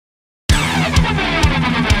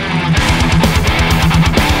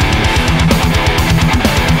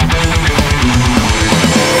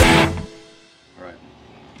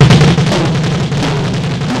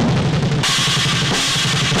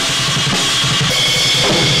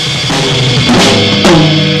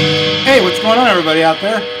going on, everybody out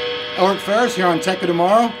there? Elric Ferris here on Tech of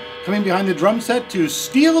Tomorrow, coming behind the drum set to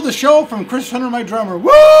steal the show from Chris Hunter, my drummer.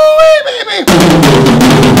 Woo-wee, baby!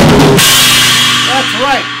 That's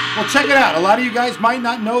right. Well, check it out. A lot of you guys might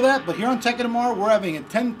not know that, but here on Tech of Tomorrow, we're having a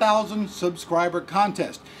 10,000 subscriber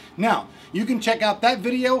contest. Now, you can check out that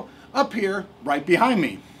video up here, right behind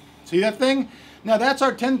me. See that thing? Now, that's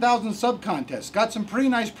our 10,000 sub contest. Got some pretty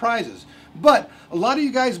nice prizes. But a lot of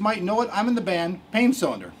you guys might know it. I'm in the band Pain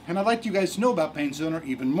Cylinder, and I'd like you guys to know about Pain Cylinder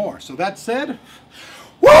even more. So that said,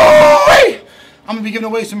 woo-wee! I'm gonna be giving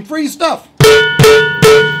away some free stuff.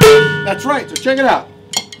 That's right. So check it out.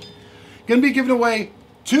 Gonna be giving away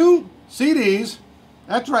 2 CDs.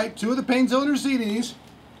 That's right, 2 of the Pain Cylinder CDs,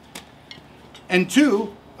 and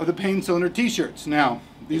 2 of the Pain Cylinder T-shirts. Now,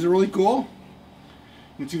 these are really cool.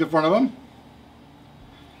 You can see the front of them.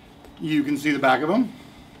 You can see the back of them.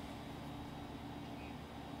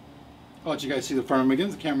 I'll let you guys see the front of them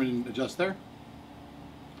again. The camera didn't adjust there.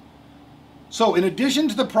 So in addition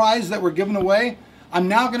to the prize that we're giving away, I'm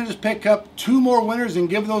now going to just pick up 2 more winners and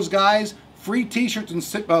give those guys free T-shirts and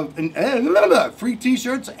free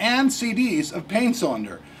T-shirts and CDs of Pain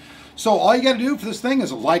Cylinder. So all you got to do for this thing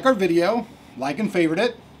is like our video, like and favorite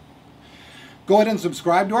it. Go ahead and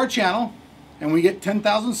subscribe to our channel, and we get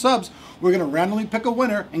 10,000 subs. We're going to randomly pick a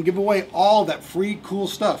winner and give away all that free cool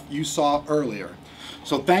stuff you saw earlier.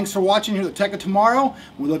 So thanks for watching here at Tech of Tomorrow.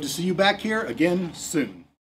 We'd love to see you back here again soon.